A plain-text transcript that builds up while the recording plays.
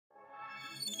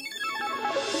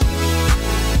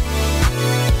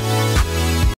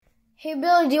Hey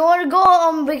Billy, do you want to go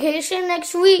on vacation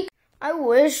next week? I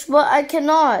wish, but I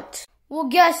cannot. Well,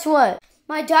 guess what?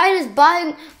 My dad is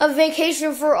buying a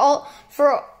vacation for all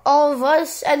of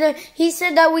us, and then he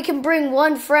said that we can bring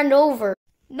one friend over.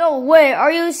 No way,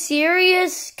 are you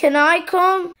serious? Can I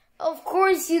come? Of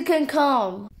course you can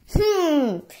come.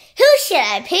 Who should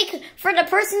I pick for the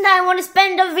person that I want to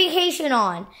spend the vacation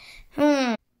on?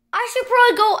 I should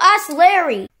probably go ask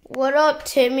Larry. What up,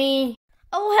 Timmy?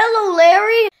 Oh, hello,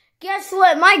 Larry. Guess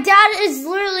what? My dad is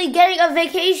literally getting a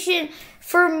vacation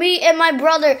for me and my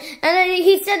brother. And then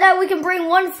he said that we can bring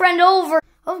one friend over.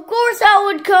 Of course I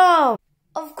would come.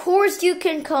 Of course you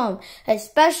can come.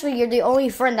 Especially you're the only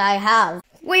friend I have.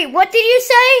 Wait, what did you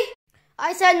say?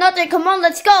 I said nothing. Come on,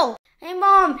 let's go. Hey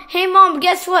mom,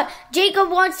 guess what?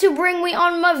 Jacob wants to bring me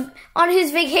on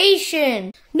his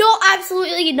vacation. No,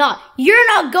 absolutely not. You're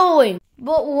not going.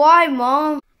 But why,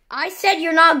 Mom? I said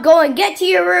you're not going. Get to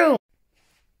your room.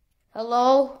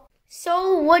 Hello?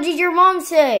 So, what did your mom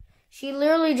say? She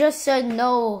literally just said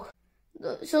no.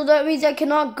 So that means I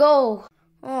cannot go.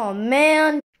 Oh,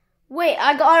 man. Wait,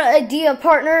 I got an idea,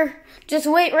 partner. Just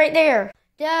wait right there.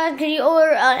 Dad, can you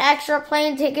order an extra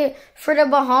plane ticket for the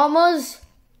Bahamas?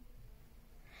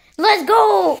 Let's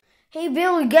go! Hey,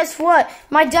 Billy, guess what?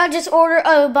 My dad just ordered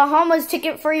a Bahamas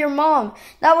ticket for your mom.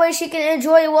 That way she can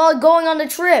enjoy it while going on the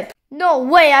trip. No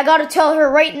way, I gotta tell her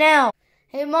right now.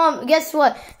 Hey, Mom, guess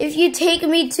what? If you take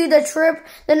me to the trip,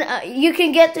 then you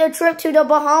can get the trip to the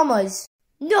Bahamas.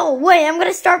 No way, I'm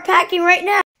gonna start packing right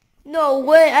now. No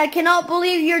way, I cannot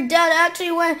believe your dad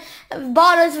actually went and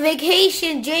bought us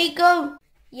vacation, Jacob.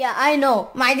 Yeah, I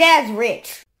know. My dad's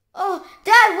rich. Oh,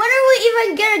 Dad, when are we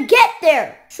even gonna get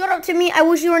there? Shut up to me. I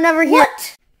wish you were never here.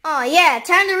 What? Oh, yeah,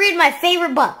 time to read my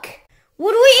favorite book.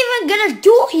 What are we even gonna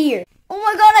do here? Oh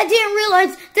my God, I didn't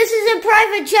realize this is a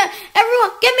private jet.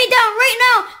 Everyone, get me down right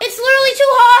now. It's literally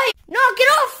too high. Knock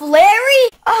it off, Larry.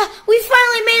 We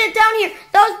finally made it down here.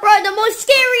 That was probably the most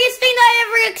scariest thing that I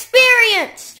ever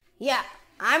experienced. Yeah,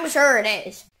 I'm sure it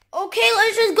is. Okay,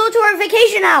 let's just go to our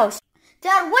vacation house.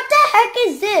 Dad, what the heck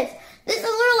is this? This is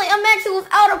literally a mansion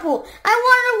without a pool. I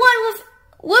wanted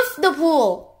one with the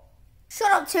pool.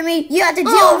 Shut up, Timmy. You have to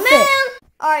deal with it.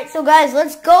 Alright, so guys,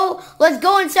 let's go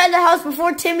inside the house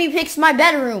before Timmy picks my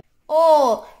bedroom.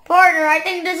 Oh, partner, I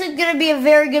think this is gonna be a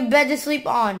very good bed to sleep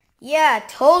on. Yeah,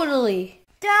 totally.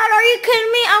 Dad, are you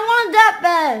kidding me? I wanted that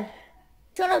bed.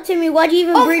 Shut up, Timmy. Why'd you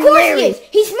even bring Larry? Of course he is.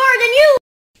 He's smarter than you.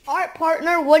 Alright,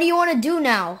 partner, what do you want to do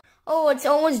now? Oh, it's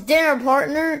almost dinner,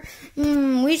 partner.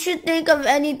 We should think of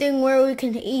anything where we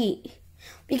can eat.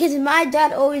 Because my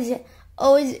dad always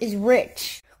is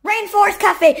rich. Rainforest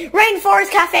Cafe! Rainforest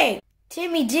Cafe!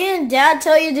 Timmy, didn't Dad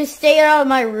tell you to stay out of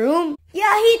my room?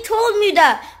 Yeah, he told me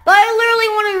that. But I literally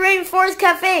wanted Rainforest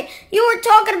Cafe. You were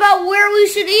talking about where we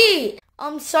should eat.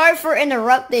 I'm sorry for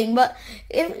interrupting, but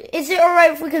is it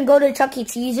alright if we can go to Chuck E.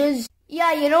 Cheese's?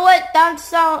 Yeah, you know what? That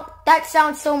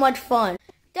sounds so much fun.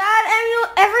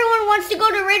 Dad, everyone wants to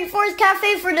go to Rainforest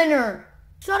Cafe for dinner.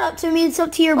 Shut up, Timmy. It's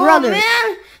up to your brother.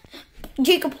 Oh, man.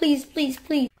 Jacob, please.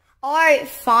 Alright,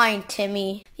 fine,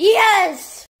 Timmy.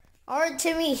 Yes! Alright,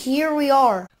 Timmy, here we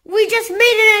are. We just made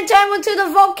it in time until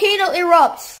the volcano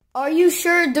erupts. Are you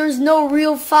sure there's no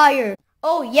real fire?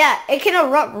 Oh, yeah, it can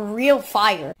erupt real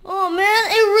fire. Oh,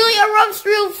 man, it really erupts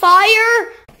real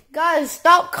fire? Guys,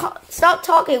 stop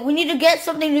talking. We need to get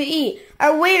something to eat.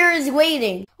 Our waiter is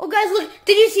waiting. Oh, guys, look.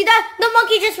 Did you see that? The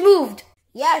monkey just moved.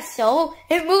 Yeah, so?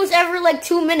 It moves every,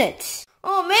 2 minutes.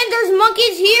 Oh, man, there's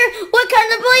monkeys here? What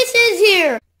kind of place is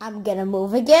here? I'm gonna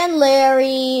move again,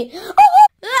 Larry.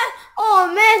 Oh,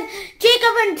 man.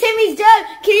 Jacob and Timmy's dad.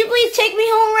 Can you please take me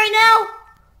home right now?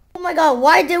 Oh, my God.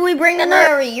 Why did we bring the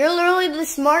Larry? You're literally the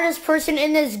smartest person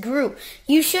in this group.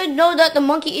 You should know that the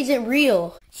monkey isn't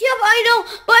real. Yep, I know,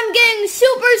 but I'm getting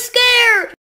super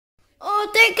scared. Oh,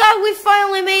 thank God we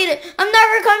finally made it. I'm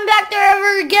never coming back there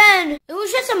ever again. It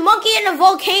was just a monkey in a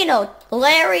volcano.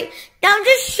 Larry, now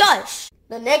just shush.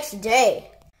 The next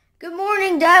day. Good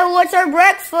morning, Dad. What's our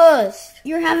breakfast?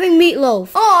 You're having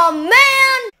meatloaf. Oh,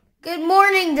 man. Good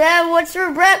morning, Dad. What's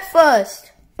your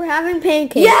breakfast? We're having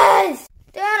pancakes. Yes.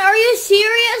 Dad, are you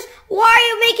serious? Why are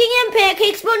you making him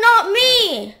pancakes but not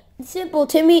me? It's simple,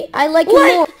 Timmy. I like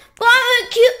you more. But I'm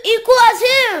equal as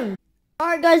him.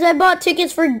 Alright, guys, I bought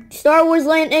tickets for Star Wars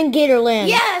Land and Gatorland.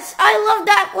 Yes, I love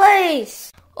that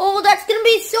place. Oh, that's going to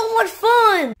be so much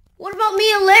fun. What about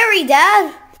me and Larry,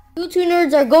 Dad? You two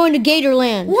nerds are going to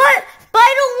Gatorland. What? But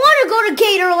I don't want to go to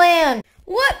Gatorland.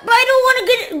 What? But I don't want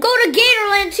to go to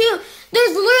Gatorland, too.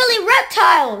 There's literally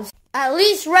reptiles. At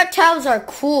least reptiles are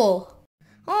cool.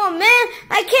 Oh, man,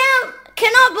 I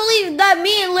cannot believe that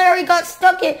me and Larry got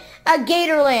stuck at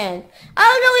Gatorland. I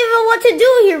don't know even what to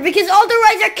do here because all the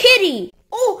rides are kiddie.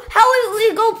 Oh, how would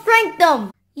we go prank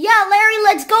them? Yeah, Larry,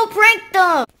 let's go prank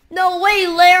them. No way,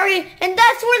 Larry. And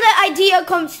that's where the idea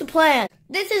comes to plan.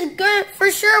 This is good for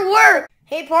sure work.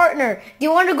 Hey, partner, do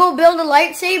you want to go build a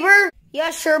lightsaber?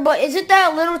 Yeah, sure, but isn't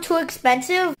that a little too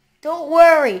expensive? Don't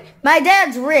worry. My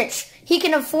dad's rich. He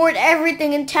can afford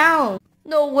everything in town.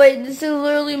 No way, this is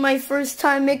literally my first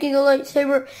time making a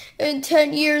lightsaber in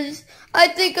 10 years. I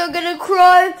think I'm gonna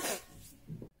cry.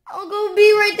 I'll go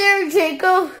be right there,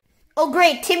 Jacob. Oh,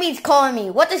 great, Timmy's calling me.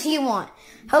 What does he want?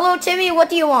 Hello, Timmy, what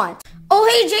do you want? Oh,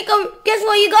 hey, Jacob, guess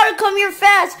what? You gotta come here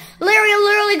fast. Larry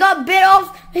literally got bit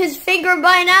off his finger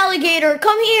by an alligator.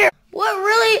 Come here. What,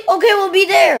 really? Okay, we'll be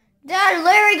there. Dad,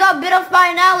 Larry got bit off by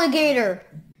an alligator.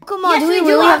 Come on, yes, we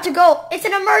really have to go. It's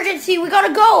an emergency. We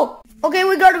gotta go. Okay,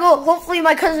 we gotta go. Hopefully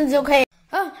my cousin's okay.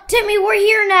 Timmy, we're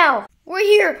here now. We're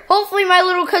here. Hopefully my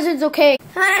little cousin's okay.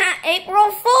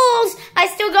 April Fools.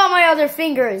 I still got my other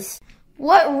fingers.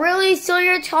 What, really? So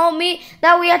you're telling me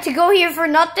that we had to go here for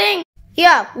nothing?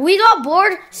 Yeah, we got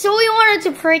bored, so we wanted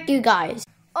to prank you guys.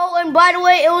 Oh, and by the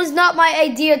way, it was not my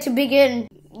idea to begin.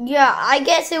 Yeah, I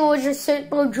guess it was a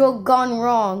simple joke gone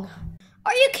wrong.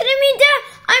 Are you kidding me, Dad?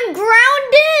 I'm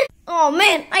grounded? Oh,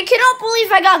 man, I cannot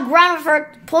believe I got grounded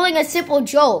for pulling a simple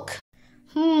joke.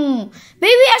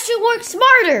 Maybe I should work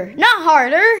smarter, not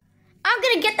harder. I'm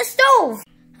gonna get the stove.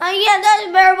 Yeah,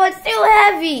 that's better, but still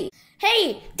heavy.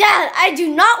 Hey, Dad, I do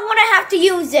not want to have to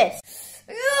use this.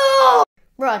 No!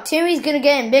 Bruh, Timmy's gonna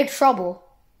get in big trouble.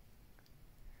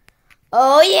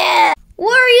 Oh, yeah.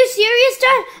 What, are you serious,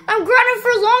 Dad? I'm grounded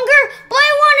for longer? But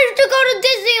I wanted to go to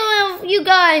Disneyland with you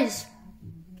guys.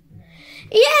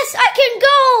 Yes, I can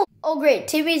go. Oh, great.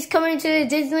 Timmy's coming to the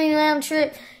Disneyland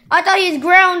trip. I thought he's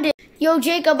grounded. Yo,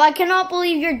 Jacob, I cannot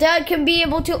believe your dad can be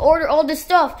able to order all this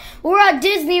stuff. We're at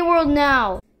Disney World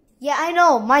now. Yeah, I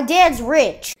know. My dad's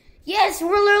rich. Yes, we're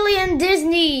literally in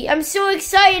Disney. I'm so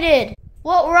excited.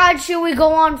 What ride should we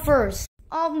go on first?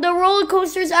 The roller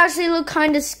coasters actually look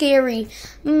kind of scary.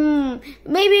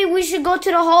 Maybe we should go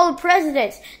to the Hall of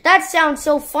Presidents. That sounds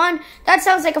so fun. That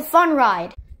sounds like a fun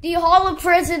ride. The Hall of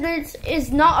Presidents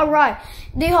is not a ride.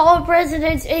 The Hall of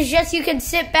Presidents is just you can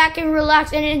sit back and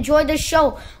relax and enjoy the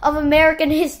show of American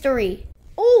history.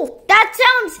 Oh, that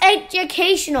sounds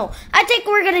educational. I think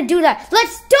we're gonna do that.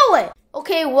 Let's do it.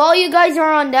 Okay, while you guys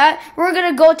are on that, we're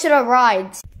gonna go to the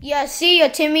rides. Yeah, see ya,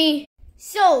 Timmy.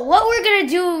 So, what we're gonna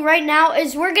do right now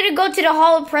is we're gonna go to the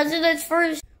Hall of Presidents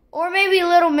first, or maybe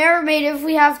Little Mermaid if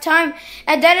we have time,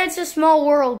 and then It's a Small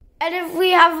World. And if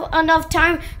we have enough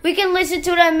time, we can listen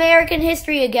to the American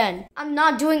history again. I'm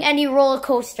not doing any roller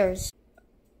coasters.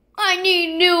 I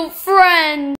need new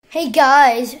friends. Hey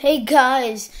guys,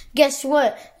 guess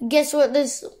what? Guess what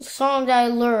this song that I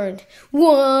learned?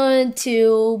 1,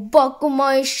 2, buckle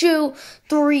my shoe.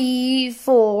 3,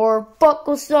 4,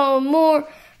 buckle some more.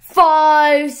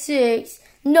 5, 6,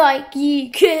 Nike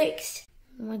kicks.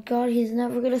 Oh my God, he's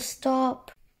never gonna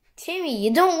stop. Timmy,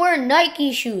 you don't wear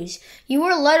Nike shoes. You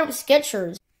wear light up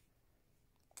Skechers.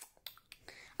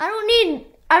 I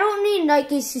don't need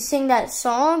Nikes to sing that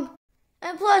song.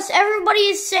 And plus, everybody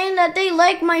is saying that they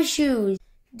like my shoes.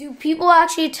 Do people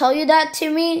actually tell you that,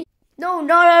 Timmy? No,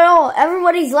 not at all.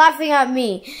 Everybody's laughing at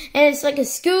me. And it's like a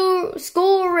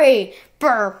school raid.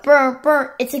 Brr, brr,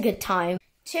 brr. It's a good time.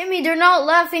 Timmy, they're not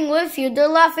laughing with you. They're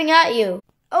laughing at you.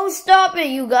 Oh, stop it,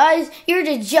 you guys. You're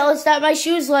just jealous that my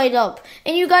shoes light up.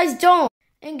 And you guys don't.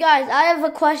 And guys, I have a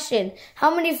question.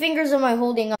 How many fingers am I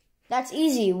holding up? That's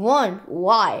easy. 1,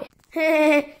 why?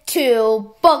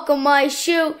 2, buckle my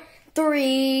shoe.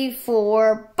 3,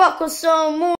 4, buckle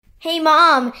some more. Hey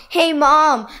mom,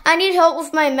 I need help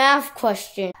with my math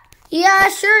question. Yeah,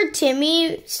 sure,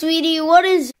 Timmy. Sweetie,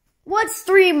 what's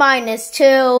 3 minus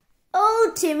 2?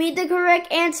 Oh, Timmy, the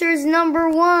correct answer is number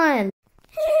 1.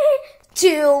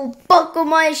 2, buckle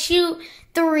my shoe.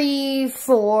 3,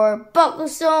 4, buckle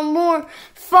some more.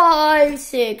 5,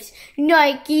 6,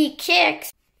 Nike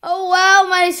kicks. Oh wow,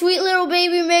 my sweet little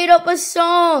baby made up a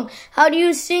song. How do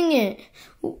you sing it?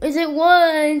 Is it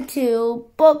 1,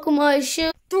 2, buckle my shoe?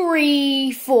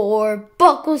 3, 4,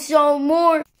 buckle some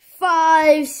more.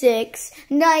 5, 6,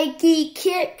 Nike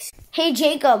kicks. Hey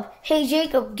Jacob,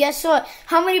 guess what?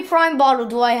 How many Prime bottles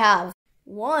do I have?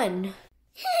 1.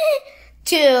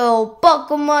 2,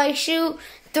 buckle my shoe.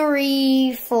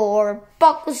 3, 4,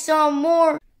 buckle some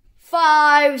more.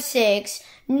 5, 6,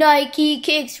 Nike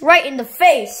kicks right in the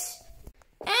face.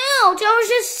 Ouch, I was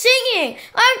just singing.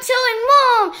 I'm telling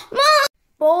Mom.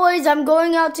 Boys, I'm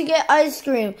going out to get ice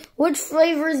cream. Which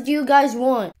flavors do you guys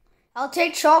want? I'll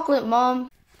take chocolate,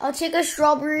 Mom. I'll take a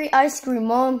strawberry ice cream,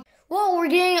 Mom. Whoa, we're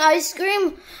getting ice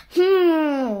cream?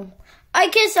 I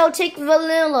guess I'll take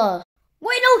vanilla.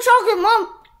 Wait, no chocolate,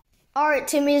 Mom. Alright,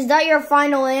 Timmy, is that your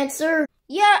final answer?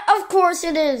 Yeah, of course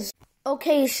it is.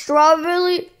 Okay,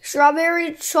 strawberry,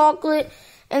 chocolate,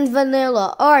 and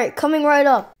vanilla. Alright, coming right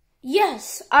up.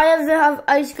 Yes, I haven't had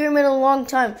ice cream in a long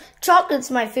time.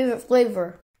 Chocolate's my favorite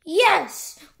flavor.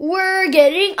 Yes, we're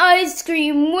getting ice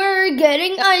cream. We're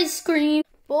getting ice cream.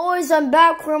 Boys, I'm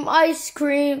back from ice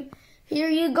cream. Here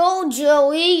you go,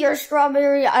 Joey, your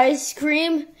strawberry ice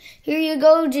cream. Here you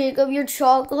go, Jacob, your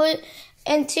chocolate.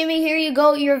 And Timmy, here you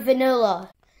go, your vanilla.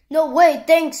 No, wait,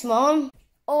 thanks, Mom.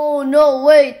 Oh, no,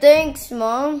 wait, thanks,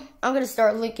 Mom. I'm gonna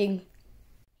start licking.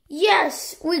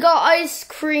 Yes, we got ice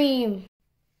cream.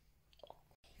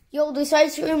 Yo, this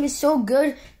ice cream is so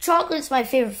good. Chocolate's my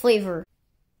favorite flavor.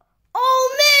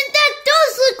 Oh, man, that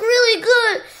does look really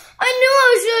good. I knew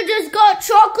I should have just got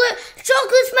chocolate.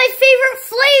 Chocolate's my favorite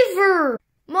flavor.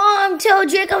 Mom, tell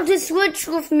Jacob to switch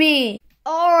with me.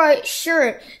 Alright,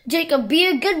 sure. Jacob, be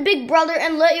a good big brother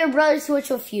and let your brother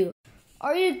switch with you.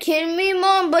 Are you kidding me,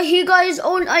 Mom? But he got his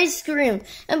own ice cream.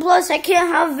 And plus, I can't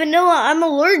have vanilla. I'm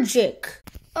allergic.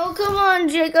 Oh, come on,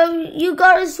 Jacob. You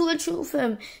gotta switch with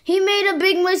him. He made a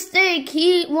big mistake.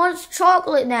 He wants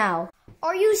chocolate now.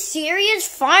 Are you serious?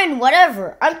 Fine,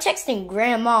 whatever. I'm texting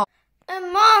Grandma.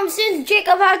 And Mom, since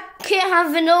Jacob can't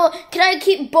have vanilla, can I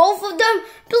keep both of them?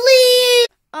 Please?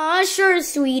 Sure,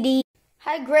 sweetie.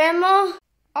 Hi, Grandma.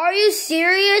 Are you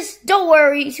serious? Don't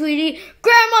worry, sweetie.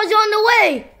 Grandma's on the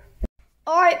way.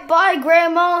 Alright, bye,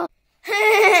 Grandma.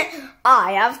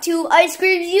 I have 2 ice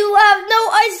creams, you have no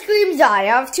ice creams. I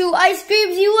have 2 ice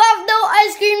creams, you have no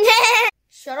ice creams.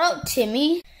 Shut up,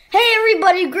 Timmy. Hey,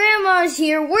 everybody, Grandma's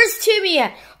here. Where's Timmy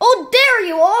at? Oh, there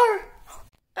you are.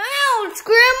 Ouch,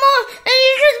 Grandma, and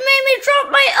you just made me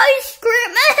drop my ice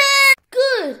cream.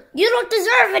 Good. You don't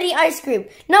deserve any ice cream.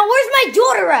 Now, where's my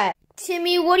daughter at?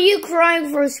 Timmy, what are you crying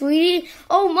for, sweetie?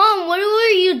 Oh, Mom, what are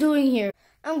you doing here?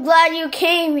 I'm glad you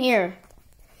came here.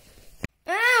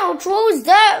 Ouch, what was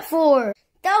that for?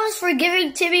 That was for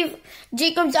giving Timmy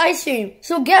Jacob's ice cream.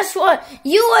 So guess what?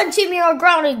 You and Timmy are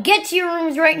grounded. Get to your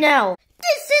rooms right now.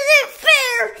 This isn't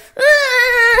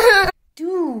fair.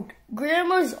 Dude,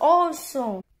 Grandma's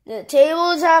awesome. The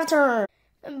tables have turned.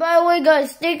 And by the way,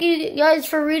 guys, thank you guys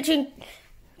for reaching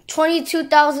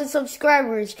 22,000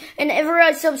 subscribers. And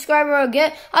every subscriber I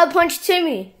get, I'll punch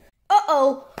Timmy.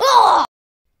 Uh-oh. Oh!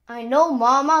 I know,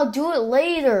 Mom. I'll do it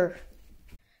later.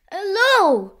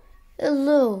 Hello.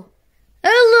 Hello.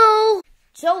 Hello.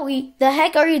 Joey, the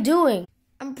heck are you doing?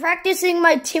 I'm practicing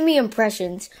my Timmy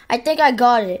impressions. I think I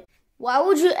got it. Why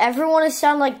would you ever want to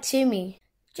sound like Timmy?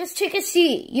 Just take a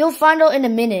seat. You'll find out in a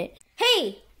minute.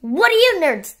 Hey, what are you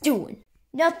nerds doing?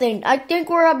 Nothing. I think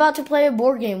we're about to play a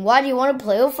board game. Why, do you want to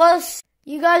play with us?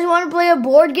 You guys want to play a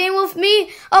board game with me?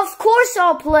 Of course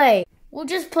I'll play. We'll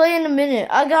just play in a minute.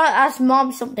 I gotta ask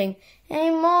Mom something.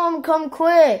 Hey, Mom, come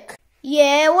quick.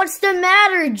 Yeah, what's the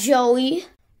matter, Joey?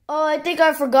 Oh, I think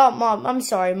I forgot, Mom. I'm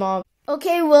sorry, Mom.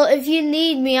 Okay, well, if you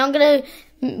need me, I'm gonna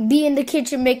be in the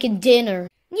kitchen making dinner.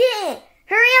 Yeah,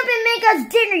 hurry up and make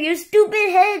us dinner, you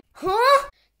stupid head. Huh?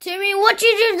 Timmy, what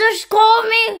did you just call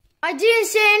me? I didn't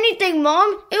say anything,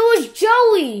 Mom. It was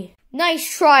Joey.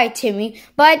 Nice try, Timmy,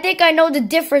 but I think I know the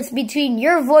difference between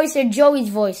your voice and Joey's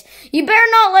voice. You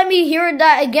better not let me hear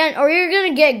that again or you're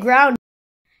gonna get grounded.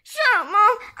 Shut up,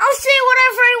 Mom. I'll say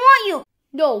whatever I want you.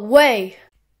 No way.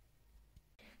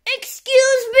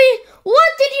 Excuse me? What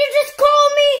did you just call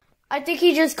me? I think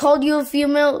he just called you a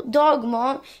female dog,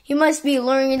 Mom. He must be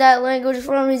learning that language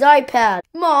from his iPad.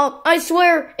 Mom, I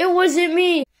swear, it wasn't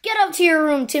me. Get up to your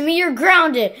room, Timmy. You're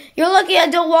grounded. You're lucky I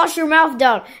don't wash your mouth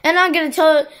down. And I'm gonna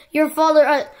tell your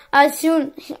father as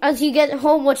soon as he gets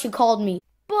home what you called me.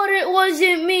 But it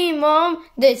wasn't me, Mom.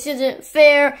 This isn't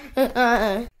fair.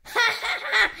 I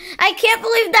can't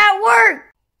believe that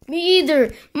worked. Me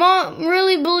either. Mom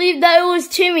really believed that it was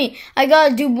Timmy. I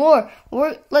gotta do more.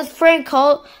 Let's prank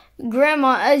call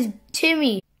Grandma as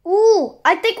Timmy. Ooh,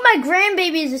 I think my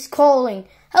grandbaby is calling.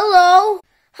 Hello?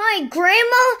 Hi,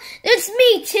 Grandma. It's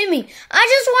me, Timmy. I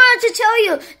just wanted to tell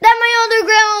you that my other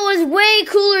grandma was way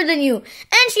cooler than you.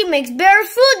 And she makes better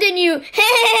food than you.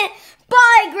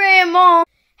 Bye, Grandma.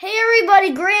 Hey,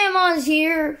 everybody. Grandma's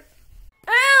here.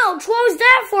 Ouch, what was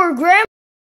that for, Grandma?